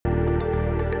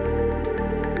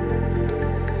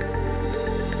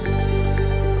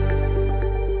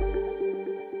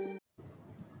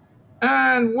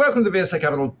And welcome to the VSA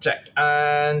Capital Tech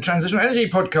and Transitional Energy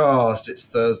Podcast. It's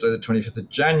Thursday, the 25th of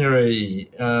January.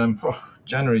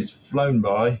 January's flown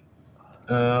by.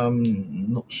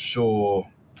 Not sure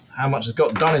how much has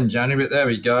got done in January, but there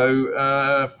we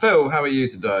go. Phil, how are you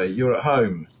today? You're at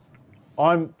home.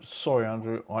 I'm sorry,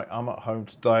 Andrew. I am at home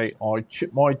today. I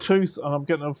chipped my tooth and I'm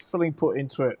getting a filling put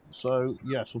into it. So,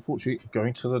 yes, unfortunately,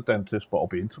 going to the dentist, but I'll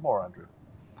be in tomorrow, Andrew.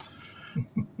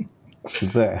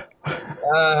 There.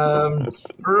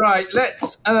 Right,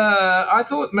 let's. I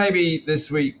thought maybe this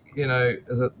week,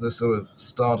 as the sort of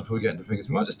start before we get into figures,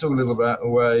 we might just talk a little about the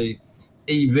way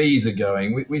EVs are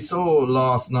going. We saw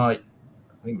last night,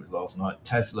 I think it was last night,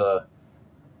 Tesla.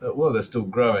 Well, they're still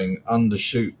growing,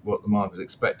 undershoot what the market was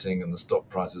expecting, and the stock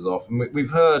price was off. And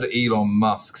we've heard Elon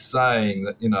Musk saying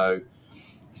that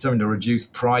he's having to reduce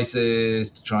prices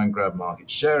to try and grab market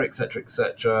share, etc.,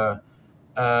 etc.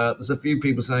 There's a few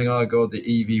people saying, "Oh God, the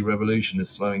EV revolution is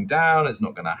slowing down. It's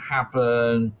not going to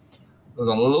happen." There's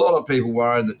a lot of people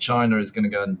worried that China is going to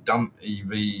go and dump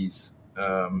EVs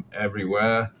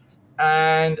everywhere.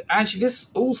 And actually,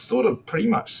 this all sort of pretty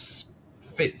much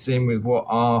fits in with what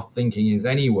our thinking is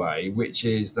anyway, which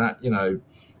is that,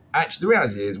 actually the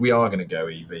reality is we are going to go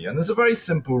EV. And there's a very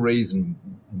simple reason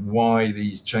why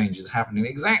these changes are happening.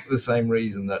 Exactly the same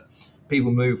reason that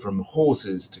people move from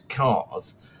horses to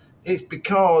cars. It's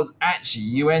because actually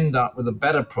you end up with a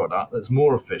better product that's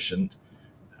more efficient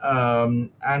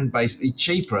and basically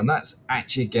cheaper. And that's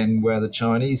actually, again, where the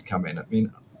Chinese come in. I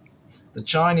mean, the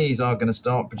Chinese are going to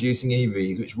start producing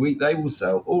EVs, which they will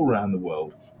sell all around the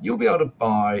world. You'll be able to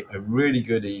buy a really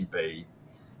good EV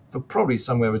for probably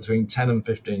somewhere between £10,000 and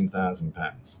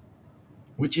 £15,000,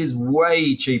 which is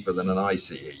way cheaper than an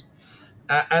ICE.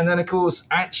 And then, of course,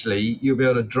 actually, you'll be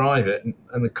able to drive it,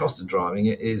 and the cost of driving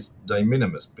it is de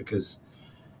minimis because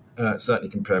certainly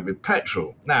compared with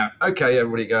petrol. Now, okay,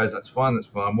 everybody goes, that's fine.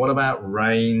 What about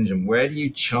range, and where do you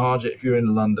charge it if you're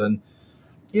in London?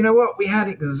 You know what? We had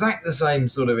exactly the same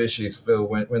sort of issues, Phil,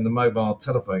 when the mobile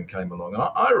telephone came along. And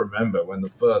I remember when the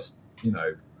first,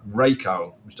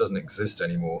 Rayco, which doesn't exist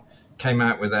anymore, came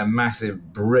out with their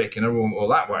massive brick, and everyone, well,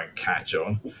 that won't catch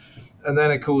on. And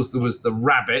then, of course, there was the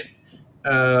Rabbit,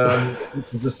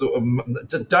 which was a sort of.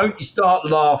 Don't you start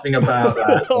laughing about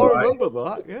that? I Right? remember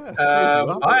that, yeah.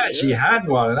 I actually had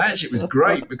one, and actually it was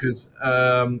great because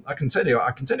I can tell you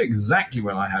exactly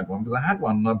when I had one, because I had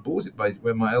one and I bought it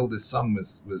basically when my eldest son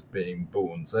was being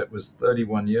born, so it was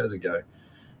 31 years ago.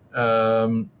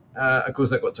 Of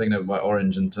course, that got taken over by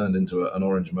Orange and turned into an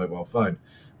Orange mobile phone.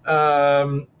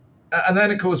 And then,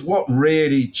 of course, what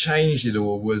really changed it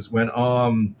all was when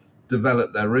ARM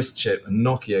developed their wrist chip and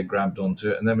Nokia grabbed onto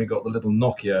it, and then we got the little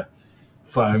Nokia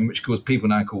phone, which of course people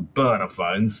now call burner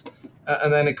phones,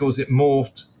 and then of course it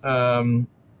morphed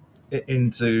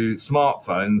into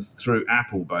smartphones through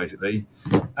Apple basically,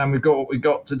 and we've got what we've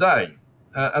got today,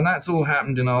 and that's all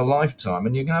happened in our lifetime.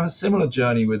 And you can have a similar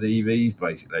journey with EVs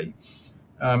basically.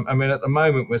 I mean, at the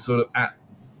moment we're sort of at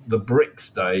the brick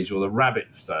stage or the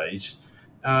rabbit stage,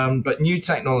 but new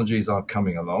technologies are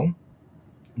coming along.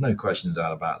 No question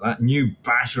about that. New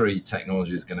battery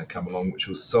technology is going to come along, which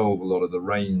will solve a lot of the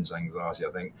range anxiety, I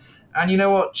think. And you know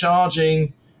what?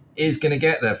 Charging is going to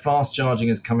get there. Fast charging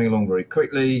is coming along very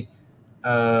quickly.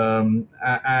 And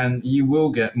you will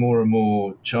get more and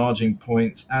more charging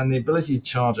points, and the ability to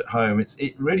charge at home.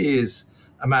 It really is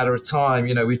a matter of time.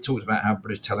 We've talked about how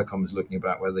British Telecom is looking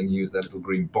about whether they can use their little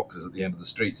green boxes at the end of the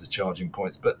streets as charging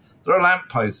points. But there are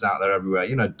lampposts out there everywhere.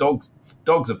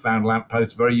 Dogs have found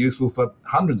lampposts very useful for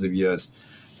hundreds of years.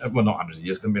 Well, not hundreds of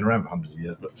years, because they've been around for hundreds of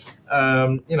years.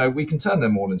 But, we can turn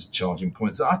them all into charging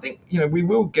points. So I think, we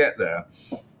will get there.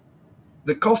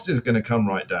 The cost is going to come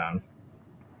right down,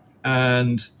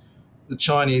 and the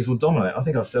Chinese will dominate. I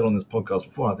think I've said on this podcast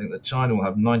before, I think that China will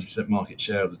have 90% market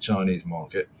share of the Chinese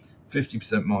market,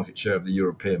 50% market share of the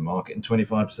European market, and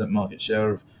 25% market share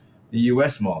of the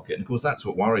US market. And of course, that's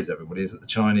what worries everybody, is that the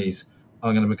Chinese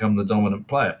are going to become the dominant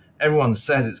player. Everyone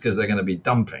says it's because they're going to be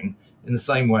dumping, in the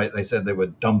same way they said they were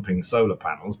dumping solar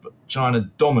panels, but China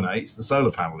dominates the solar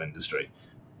panel industry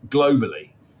globally.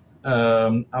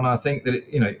 And I think that,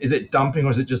 is it dumping,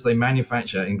 or is it just they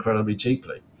manufacture incredibly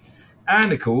cheaply?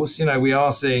 And of course, we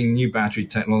are seeing new battery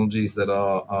technologies that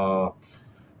are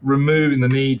removing the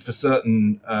need for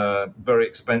certain very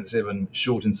expensive and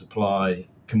short in supply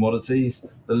commodities.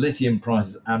 The lithium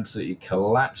price has absolutely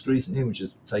collapsed recently, which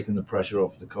has taken the pressure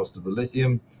off the cost of the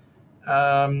lithium.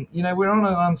 We're on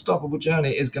an unstoppable journey.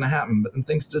 It is going to happen, but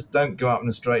things just don't go up in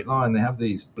a straight line. They have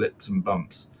these blips and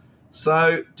bumps.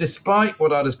 So despite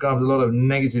what I described as a lot of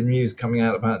negative news coming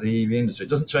out about the EV industry, it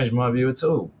doesn't change my view at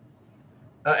all.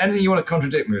 Anything you want to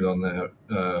contradict me with on there,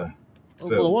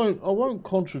 Phil. I won't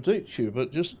contradict you,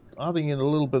 but just adding in a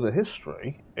little bit of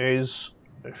history is,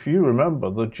 if you remember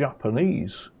the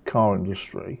Japanese car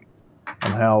industry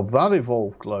and how that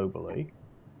evolved globally,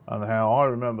 and how I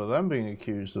remember them being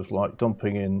accused of like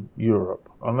dumping in Europe,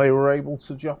 and they were able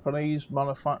to Japanese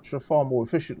manufacture far more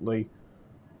efficiently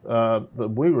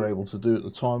than we were able to do at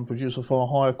the time, produce a far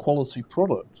higher quality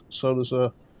product. So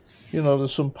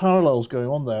there's some parallels going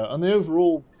on there, and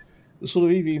the sort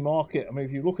of EV market. I mean,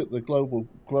 if you look at the global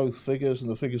growth figures and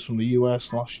the figures from the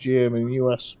US last year, I mean,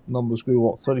 US numbers grew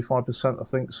 35%, I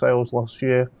think, sales last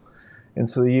year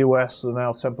into the US are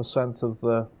now 10% of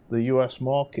the US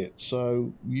market.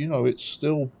 So it's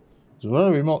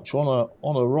very much on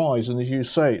a rise, and as you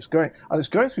say, it's going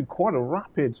through quite a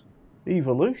rapid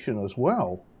evolution as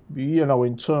well.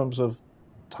 In terms of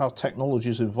how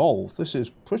technologies evolve, this is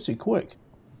pretty quick.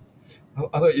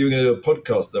 I thought you were going to do a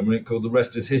podcast then, when it called "The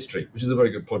Rest Is History," which is a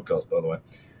very good podcast, by the way.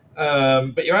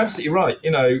 But you're absolutely right.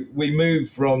 We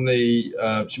moved from the,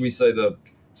 should we say, the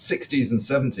 60s and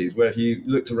 70s, where if you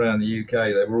looked around the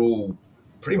UK, they were all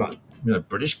pretty much,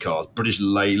 British cars, British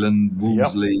Leyland,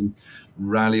 Wolseley,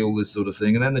 Rally, all this sort of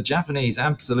thing. And then the Japanese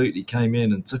absolutely came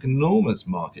in and took enormous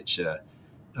market share.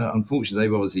 Unfortunately,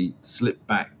 they've obviously slipped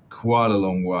back quite a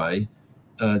long way.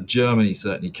 Germany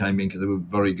certainly came in because they were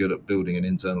very good at building an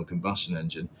internal combustion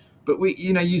engine. But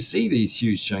you see these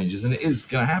huge changes, and it is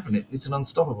going to happen. It's an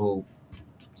unstoppable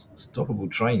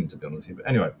train, to be honest with you. But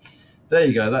anyway, there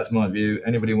you go. That's my view.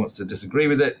 Anybody wants to disagree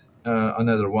with it? I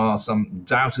know there are some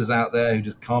doubters out there who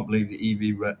just can't believe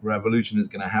the EV revolution is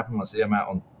going to happen. I see them out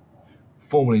on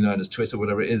formerly known as Twitter,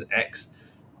 whatever it is, X.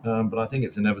 But I think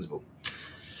it's inevitable.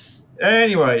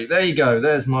 Anyway, there you go.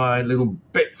 There's my little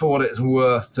bit for what it's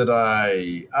worth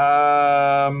today.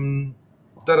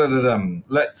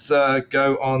 Let's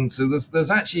go on to this. There's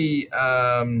actually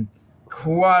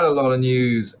quite a lot of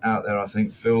news out there, I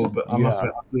think, Phil. But I must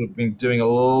admit, I've sort of been doing a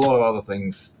lot of other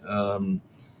things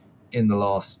in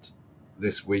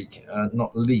this week.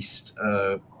 Not least,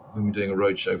 we've been doing a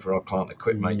roadshow for our client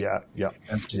Equipment.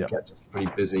 And just kept us pretty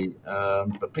busy.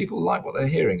 But people like what they're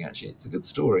hearing. Actually, it's a good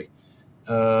story.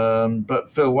 But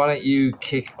Phil, why don't you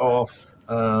kick off?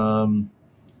 I'm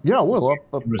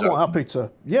quite happy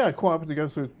to go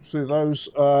through those.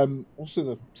 Also,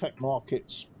 the tech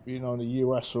markets, in the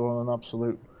US are on an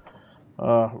absolute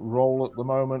roll at the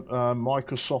moment.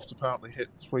 Microsoft apparently hit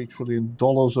 $3 trillion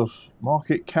of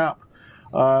market cap,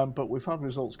 but we've had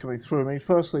results coming through. I mean,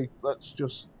 firstly, let's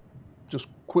just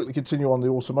quickly continue on the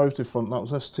automotive front. That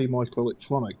was ST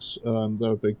Microelectronics.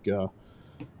 They're a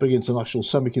big international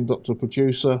semiconductor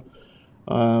producer,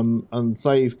 and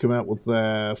they've come out with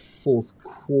their fourth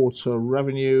quarter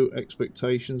revenue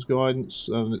expectations guidance,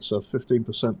 and it's a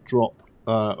 15% drop,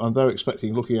 and they're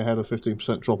looking ahead, a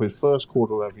 15% drop in first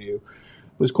quarter revenue.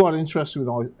 But it's quite interesting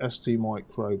with ST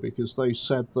Micro, because they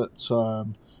said that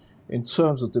in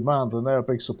terms of demand, and they're a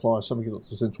big supplier of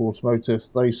semiconductors into automotive,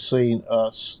 they've seen a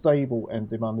stable end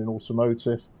demand in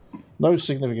automotive, no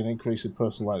significant increase in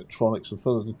personal electronics, and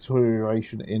further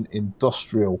deterioration in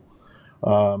industrial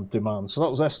demand. So that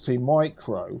was ST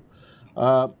Micro.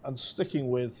 And sticking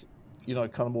with,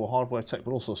 kind of more hardware tech,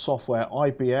 but also software,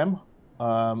 IBM,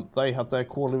 they had their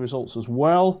quarterly results as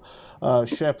well.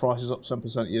 Share price is up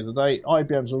 7% year to date.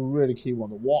 IBM's a really key one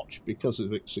to watch because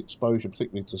of its exposure,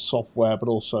 particularly to software, but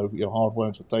also hardware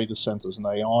into data centers and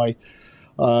AI.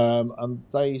 And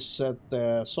they said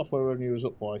their software revenue is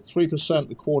up by 3%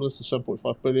 the quarter to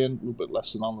 7.5 billion, a little bit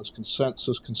less than analyst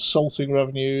consensus. Consulting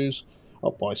revenues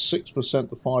up by 6%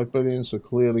 to 5 billion, so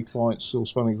clearly clients still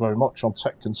spending very much on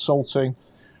tech consulting.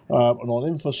 And on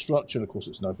infrastructure, and of course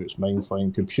it's known for its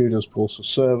mainframe computers, but also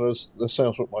servers, the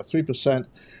sales are up by 3%.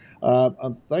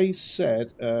 And they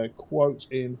said, quote,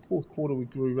 in fourth quarter we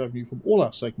grew revenue from all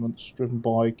our segments, driven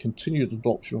by continued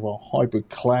adoption of our hybrid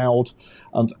cloud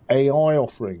and AI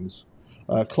offerings.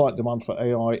 Client demand for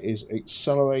AI is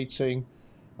accelerating,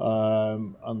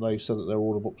 and they said that their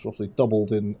order books roughly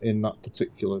doubled in that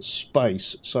particular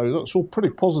space. So that's all pretty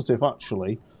positive,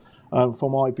 actually, from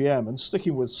IBM. And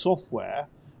sticking with software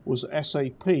was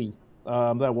SAP.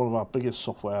 They're one of our biggest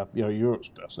software, Europe's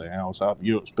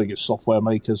biggest software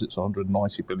makers. It's a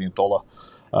 $190 billion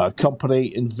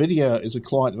company. NVIDIA is a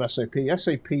client of SAP.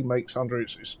 SAP makes under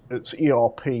its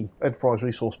ERP, Enterprise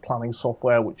Resource Planning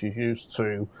software, which is used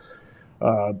to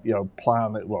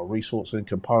plan resourcing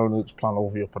components, plan all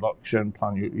of your production,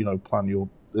 plan your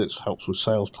it helps with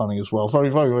sales planning as well. Very,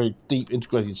 very, very deep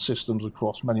integrated systems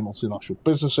across many multinational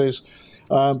businesses.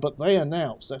 But they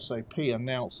announced, SAP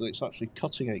announced that it's actually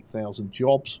cutting 8,000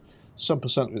 jobs.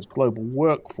 7% of its global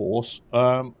workforce,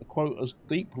 quote, as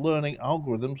deep learning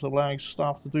algorithms allowing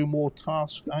staff to do more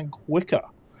tasks and quicker.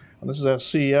 And this is our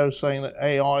CEO saying that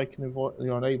AI can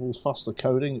enables faster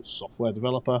coding. It's software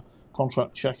developer,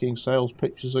 contract checking, sales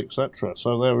pitches, etc.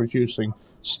 So they're reducing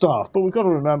staff. But we've got to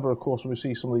remember, of course, when we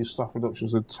see some of these staff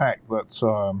reductions in tech,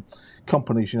 that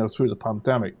companies, through the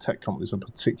pandemic, tech companies in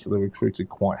particular, recruited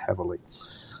quite heavily.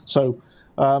 So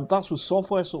that's with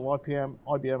software, sort of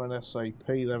IBM and SAP.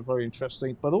 They're very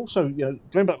interesting. But also,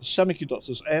 going back to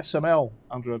semiconductors, ASML,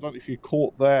 Andrew, I don't know if you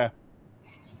caught their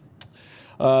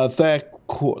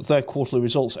quarterly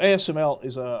results. ASML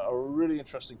is a really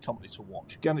interesting company to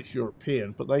watch. Again, it's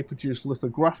European, but they produce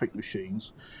lithographic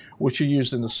machines, which are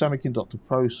used in the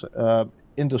semiconductor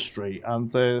industry,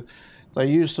 and they're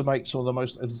used to make some of the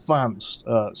most advanced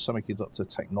semiconductor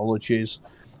technologies.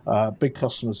 Big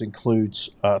customers include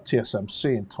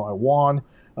TSMC in Taiwan,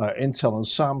 Intel and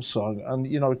Samsung. And,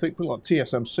 I think people like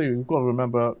TSMC, we've got to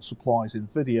remember supplies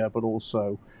NVIDIA, but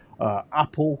also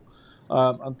Apple.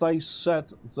 And they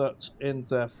said that in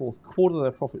their fourth quarter,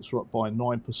 their profits were up by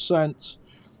 9%.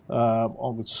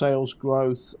 On good sales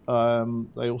growth.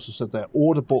 They also said their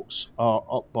order books are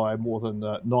up by more than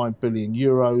 9 billion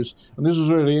euros. And this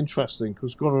is really interesting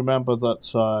because you've got to remember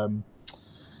that,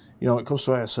 when it comes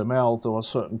to ASML, there are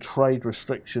certain trade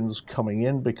restrictions coming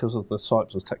in because of the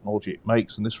types of technology it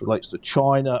makes. And this relates to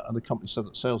China. And the company said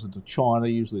that sales into China,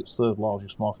 usually its third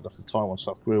largest market after Taiwan,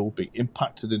 South Korea, will be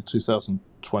impacted in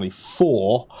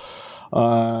 2024.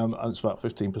 And it's about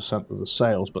 15% of the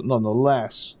sales. But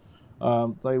nonetheless,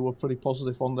 they were pretty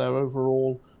positive on their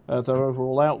overall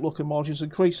outlook and margins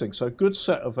increasing. So good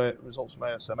set of results from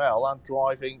ASML and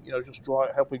driving,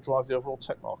 helping drive the overall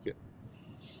tech market.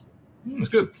 That's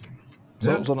good. So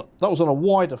that was on a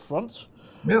wider front.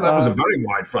 Yeah, that was a very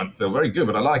wide front, Phil. Very good,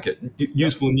 but I like it.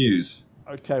 Useful news.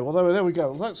 Okay, well, there we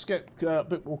go. Let's get a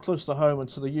bit more close to home and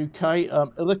to the UK.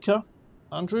 Ilika,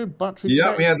 Andrew, battery tech.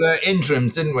 Yeah, we had the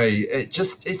interims, didn't we? It's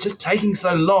just taking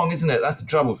so long, isn't it? That's the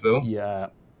trouble, Phil. Yeah,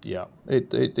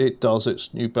 it does.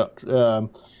 It's new battery.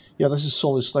 This is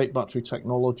solid state battery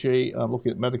technology.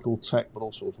 Looking at medical tech, but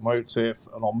also automotive.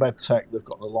 And on med tech, they've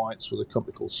got an alliance with a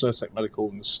company called Certec Medical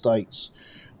in the States.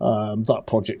 That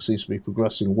project seems to be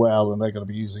progressing well, and they're going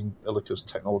to be using Ilika's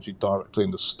technology directly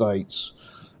in the States.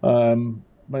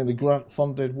 Mainly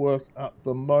grant-funded work at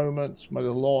the moment. Made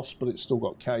a loss, but it's still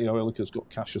got cash. Ilika's got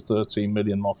cash of 13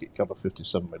 million, market cap of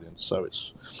 57 million. So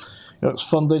it's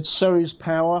funded. Ceres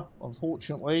Power,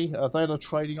 unfortunately, they had a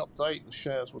trading update. The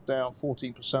shares were down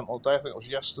 14% on the day. I think it was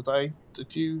yesterday.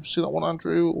 Did you see that one,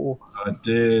 Andrew? Or I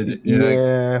did.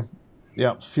 Yeah.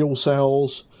 Fuel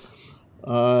cells.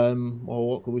 Well,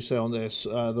 what can we say on this?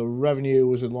 The revenue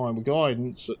was in line with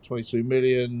guidance at 22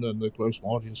 million, and the gross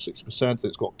margin is 6%.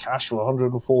 It's got cash for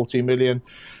 140 million.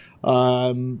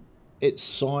 It's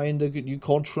signed a new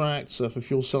contract for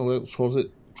fuel cell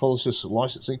electrolysis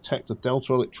licensing tech to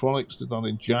Delta Electronics, done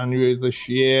in January this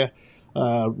year.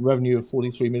 Revenue of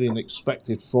 43 million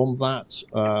expected from that,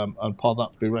 and part of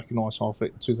that to be recognised half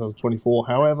it in 2024.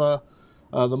 However,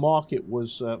 the market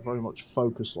was very much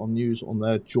focused on news on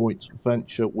their joint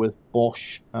venture with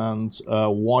Bosch and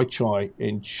Weichai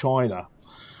in China.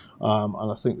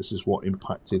 And I think this is what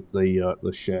impacted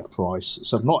the share price.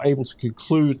 So not able to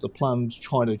conclude the planned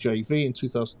China JV in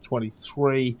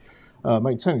 2023,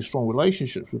 maintaining strong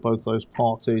relationships with both those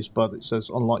parties, but it says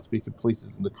unlikely to be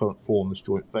completed in the current form, this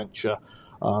joint venture.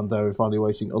 And they're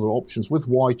evaluating other options with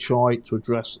Weichai to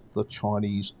address the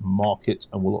Chinese market,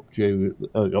 and will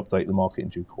update the market in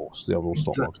due course, the overall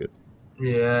stock market.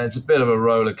 Yeah, it's a bit of a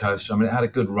roller coaster. I mean, it had a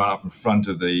good run up in front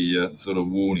of the sort of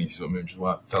warning, which is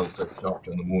why it fell so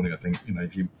sharply in the morning. I think,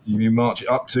 if you march it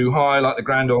up too high, like the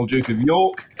Grand Old Duke of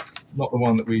York, not the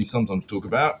one that we sometimes talk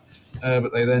about,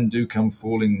 but they then do come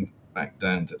falling back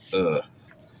down to earth.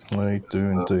 They do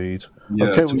indeed. Yeah,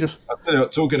 okay, I'll tell you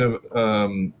what, talking of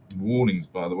warnings,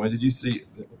 by the way, did you see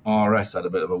RS had a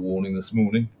bit of a warning this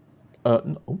morning?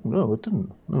 No, it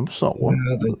didn't. No, it's not one.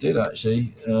 Yeah, they did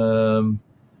actually. A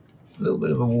little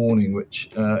bit of a warning, which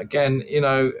again,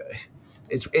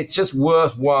 it's just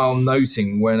worthwhile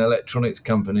noting when electronics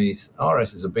companies,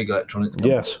 RS is a big electronics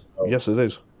company. Yes, it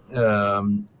is.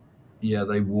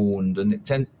 They warned,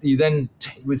 and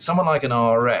with someone like an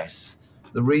RS,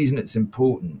 the reason it's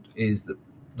important is that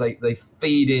they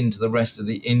feed into the rest of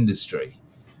the industry,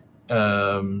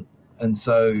 and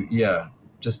so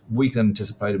just weaker than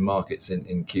anticipated markets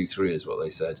in Q3 is what they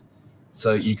said.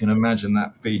 So you can imagine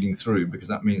that feeding through, because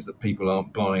that means that people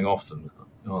aren't buying off them.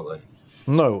 are they?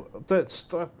 No,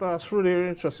 that's really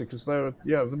interesting because they're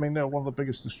one of the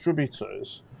biggest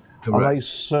distributors, and they Correct.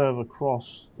 serve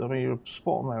across. I mean, you're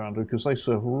spot on there, Andrew, because they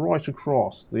serve right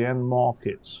across the end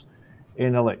markets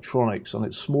in electronics, and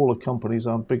it's smaller companies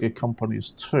and bigger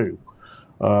companies too.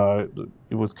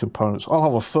 With components, I'll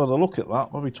have a further look at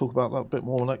that. Maybe talk about that a bit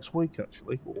more next week,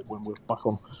 actually, or when we're back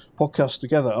on podcast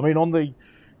together. I mean,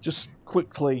 just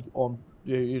quickly on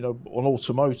on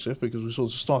automotive, because we sort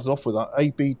of started off with that.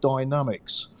 AB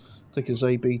Dynamics, tickers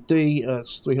ABD,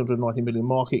 it's 390 million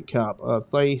market cap.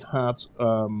 They had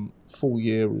full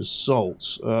year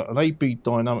results, and AB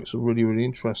Dynamics are really, really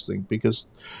interesting because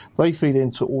they feed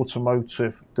into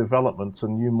automotive development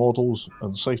and new models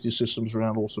and safety systems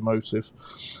around automotive.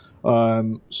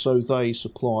 So they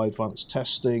supply advanced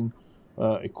testing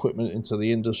equipment into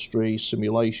the industry,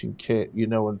 simulation kit,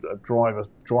 and a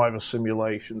driver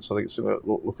simulation, so they can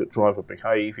look at driver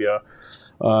behaviour.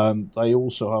 They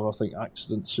also have, I think,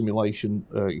 accident simulation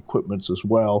equipment as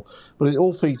well. But it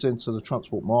all feeds into the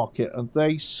transport market. And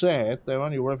they said their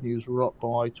annual revenues were up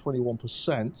by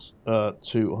 21%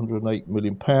 to £108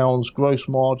 million. Gross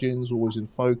margins, always in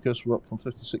focus, were up from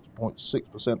 56.6%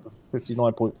 to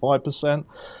 59.5%,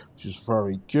 which is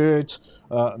very good.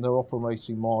 And their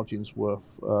operating margins were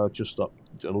just up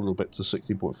a little bit to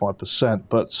 16.5%.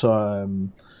 But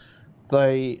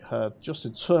they had, just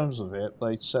in terms of it,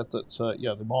 they said that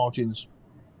the margins,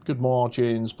 good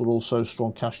margins, but also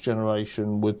strong cash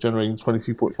generation, with generating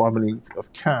 23.5 million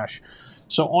of cash.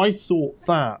 So I thought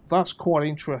that's quite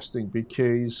interesting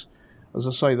because, as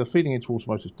I say, they're feeding into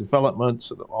automotive development,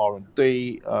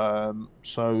 R&D.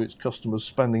 So it's customers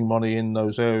spending money in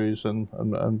those areas and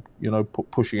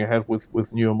pushing ahead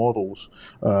with newer models,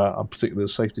 and particularly the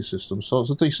safety systems. So I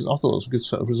thought it was a good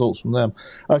set of results from them.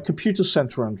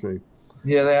 Compuercenter, Andrew.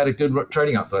 Yeah, they had a good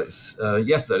trading updates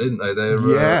yesterday, didn't they?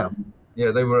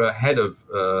 They were ahead of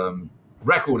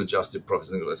record adjusted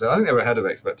profits. I think they were ahead of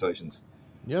expectations.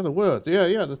 Yeah, they were.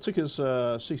 Yeah. The ticker's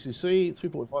CCC,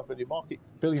 3.5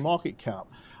 billion market cap.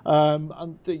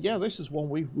 This is one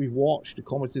we've watched and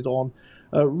commented on.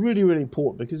 Really, really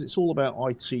important because it's all about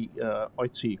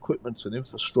IT equipment and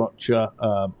infrastructure,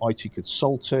 IT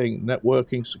consulting,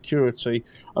 networking, security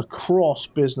across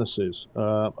businesses.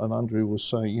 And Andrew was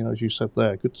saying, as you said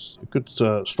there, good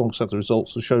strong set of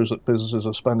results that shows that businesses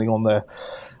are spending on their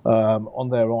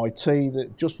IT.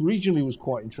 That just regionally was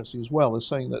quite interesting as well. They're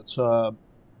saying that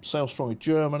sales strong in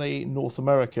Germany, North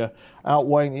America,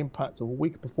 outweighing the impact of a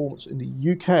weaker performance in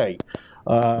the UK.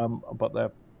 But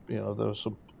there are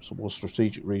some more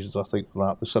strategic reasons, I think, for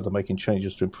that. They said they're making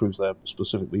changes to improve their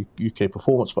specifically UK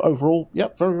performance. But overall,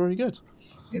 very, very good.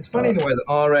 It's funny in a way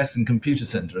that RS and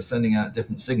Compuercenter are sending out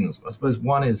different signals. I suppose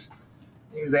one is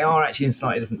they are actually in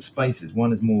slightly different spaces.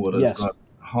 One is more what I describe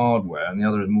as hardware, and the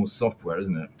other is more software,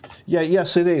 isn't it? Yeah,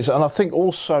 yes, it is. And I think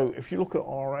also, if you look at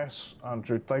RS,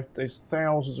 Andrew, there's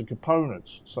thousands of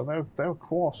components. So they're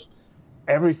across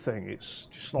everything. It's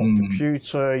just not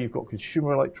computer. You've got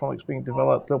consumer electronics being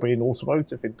developed. They'll be in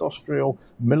automotive, industrial,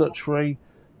 military,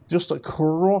 just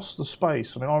across the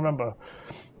space. I mean, I remember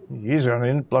years ago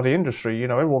in the bloody industry,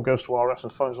 everyone goes to RS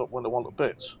and phones up when they want the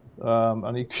bits.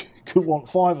 And you could want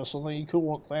 5 or something, you could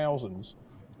want thousands.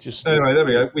 Anyway, there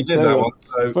we go. We did that one.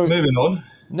 So moving on.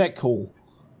 Netcall.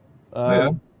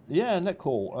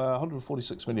 Netcall,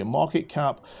 146 million market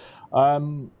cap.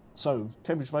 So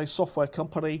Cambridge-based software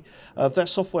company. Their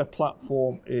software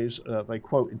platform is, they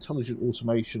quote, intelligent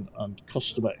automation and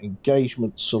customer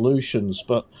engagement solutions.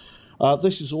 But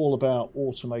this is all about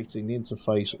automating the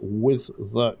interface with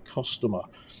the customer.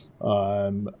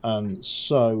 And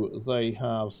so they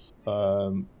have,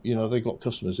 they've got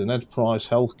customers in enterprise,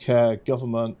 healthcare,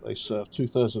 government. They serve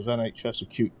 2/3 of NHS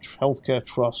acute healthcare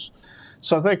trusts.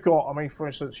 So they've got, I mean, for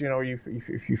instance,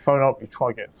 if you phone up, you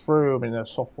try to get through. I mean, their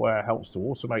software helps to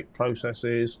automate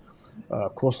processes.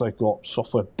 Of course, they've got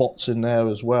software bots in there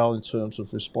as well in terms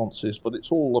of responses. But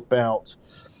it's all about,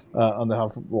 and they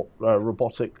have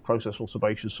robotic process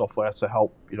automation software to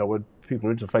help, when people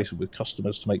are interfacing with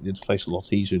customers, to make the interface a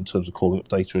lot easier in terms of calling up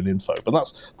data and info. But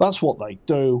that's what they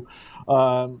do.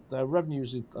 Their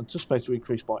revenues anticipated to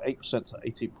increase by 8% to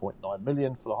 18.9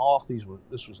 million for the half.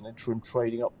 This was an interim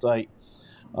trading update.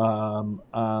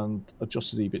 And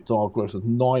adjusted EBITDA growth of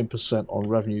 9% on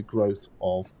revenue growth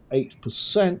of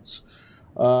 8%.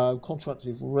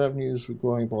 Contracted revenues were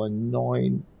growing by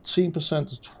 19%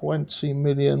 to 20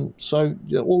 million. So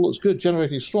all looks good.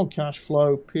 Generating strong cash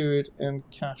flow, period end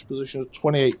cash position of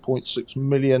 28.6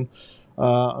 million.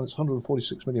 and it's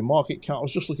 146 million market cap. I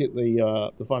was just looking at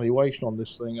the valuation on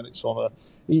this thing, and it's on a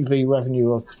EV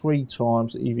revenue of 3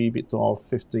 times, EV EBITDA of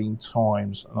 15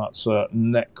 times, and that's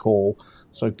Netcall.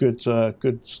 So good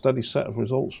steady set of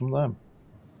results from them.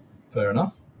 Fair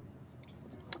enough.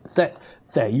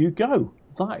 There you go.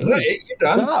 That is it?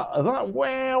 You're done?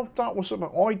 Well, that was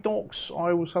about IDOX.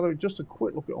 I was having just a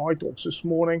quick look at IDOX this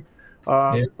morning.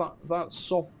 That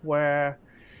software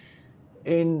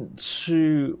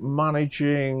into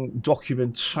managing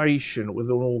documentation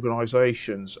within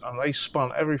organisations, and they span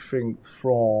everything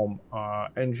from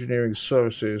engineering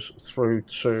services through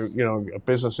to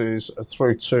businesses,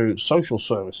 through to social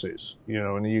services.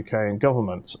 In the UK and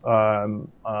government,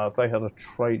 they had a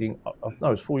trading.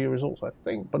 It's 4-year results, I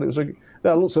think, but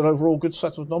that looks an overall good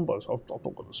set of numbers. I've not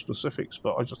got the specifics,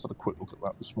 but I just had a quick look at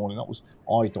that this morning. That was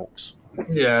IDOX.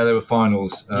 Yeah, they were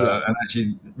finals, and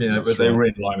actually, but they were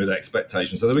in line with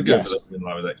expectations. So they were good, but they were in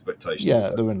line with expectations. Yeah,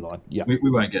 so they were in line. Yeah, we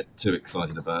won't get too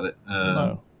excited about it.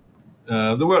 No.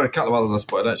 There were a couple of others I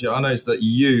spotted. Actually, I noticed that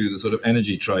the sort of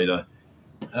energy trader,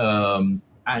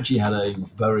 actually had a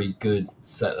very good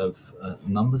set of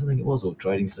numbers. I think it was, or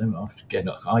trading statement.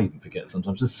 I even forget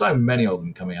sometimes. There's so many of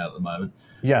them coming out at the moment.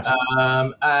 Yes.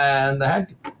 And they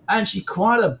had actually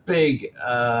quite a big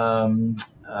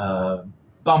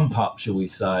bump up, shall we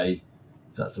say,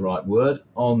 if that's the right word,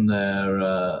 on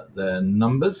their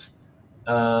numbers.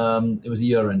 It was a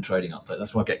year-end trading update.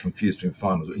 That's why I get confused between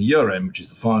finals. It was year-end, which is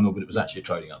the final, but it was actually a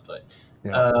trading update.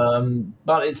 Yeah.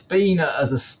 But it's been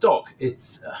as a stock,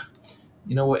 it's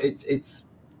it's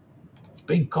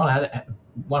been kind of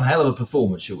one hell of a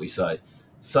performance, shall we say.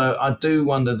 So I do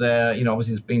wonder there,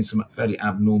 obviously there's been some fairly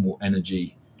abnormal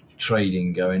energy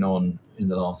trading going on in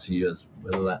the last few years,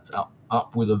 whether that's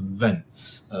up with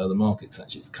events. The market's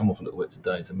actually, it's come off a little bit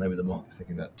today, so maybe the market's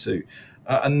thinking that too.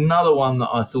 Another one that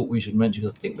I thought we should mention,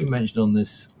 because I think we mentioned on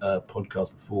this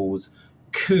podcast before, was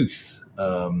Kooth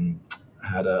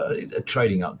had a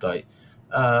trading update.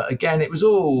 Again, it was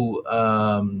all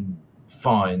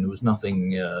fine. There was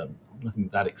nothing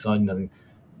that exciting, nothing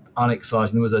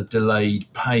unexciting. There was a delayed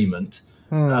payment,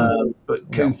 but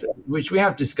Kooth, which we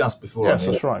have discussed before. Yes,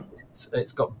 that's right.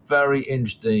 It's got very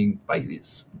interesting. Basically,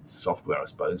 it's software, I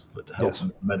suppose, but to help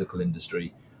the medical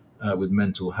industry with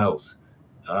mental health.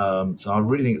 So I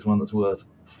really think it's one that's worth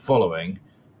following.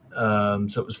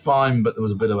 So it was fine, but there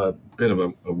was a bit of a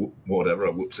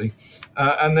whoopsie.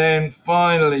 And then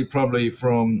finally, probably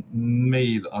from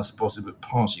me that I spotted, but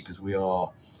partially because we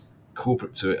are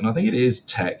corporate to it, and I think it is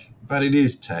tech. In fact, it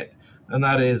is tech, and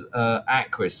that is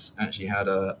Aquis actually had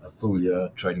a full year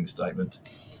trading statement.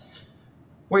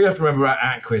 What you have to remember about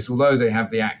Aquis, although they have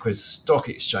the Aquis Stock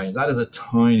Exchange, that is a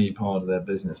tiny part of their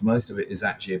business. Most of it is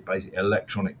actually basically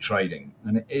electronic trading,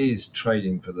 and it is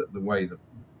trading for the way the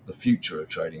future of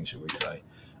trading, shall we say.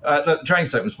 The trading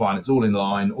statement was fine. It's all in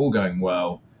line, all going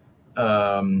well,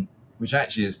 which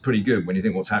actually is pretty good when you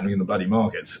think what's happening in the bloody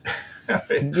markets.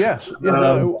 Yes. It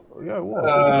was.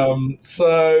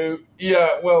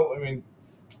 Well, I mean,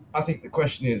 I think the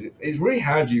question is really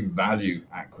how do you value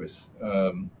Aquis?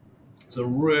 It's a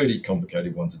really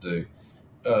complicated one to do.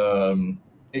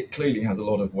 It clearly has a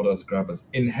lot of what I'd describe as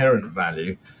inherent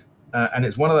value, and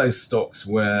it's one of those stocks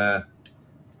where,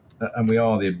 and we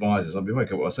are the advisors, I'll be very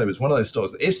careful what I say, but it's one of those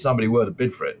stocks that if somebody were to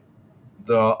bid for it,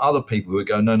 there are other people who would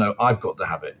go, no, I've got to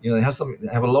have it. They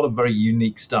have a lot of very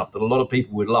unique stuff that a lot of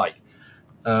people would like.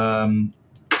 And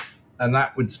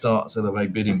that would start sort of a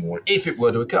bidding war if it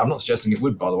were to occur. I'm not suggesting it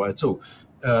would, by the way, at all.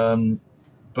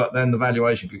 But then the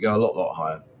valuation could go a lot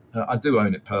higher. I do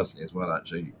own it personally as well,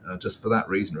 actually, just for that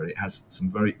reason, really. It has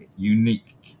some very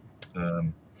unique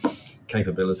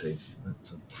capabilities.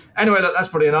 Anyway, look, that's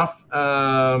probably enough.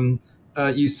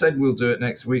 You said we'll do it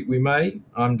next week. We may.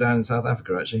 I'm down in South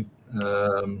Africa, actually.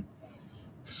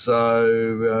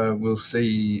 So we'll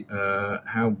see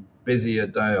how busy a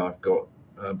day I've got.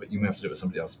 But you may have to do it with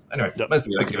somebody else. Anyway, most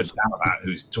people don't give a damn about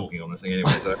who's talking on this thing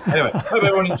anyway. So anyway, hope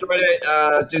everyone enjoyed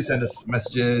it. Do send us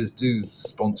messages. Do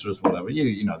sponsor us, whatever.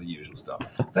 You know the usual stuff.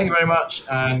 Thank you very much.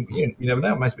 And you never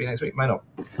know. It may be next week, may not.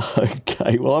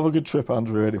 Okay, well, have a good trip,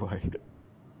 Andrew, anyway.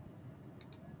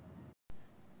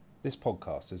 This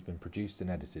podcast has been produced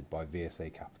and edited by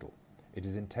VSA Capital. It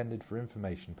is intended for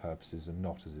information purposes and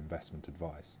not as investment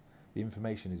advice. The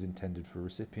information is intended for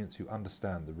recipients who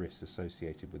understand the risks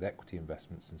associated with equity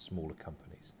investments in smaller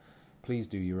companies. Please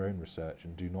do your own research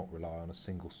and do not rely on a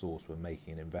single source when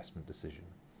making an investment decision.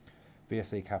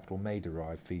 VSA Capital may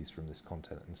derive fees from this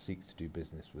content and seeks to do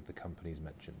business with the companies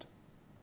mentioned.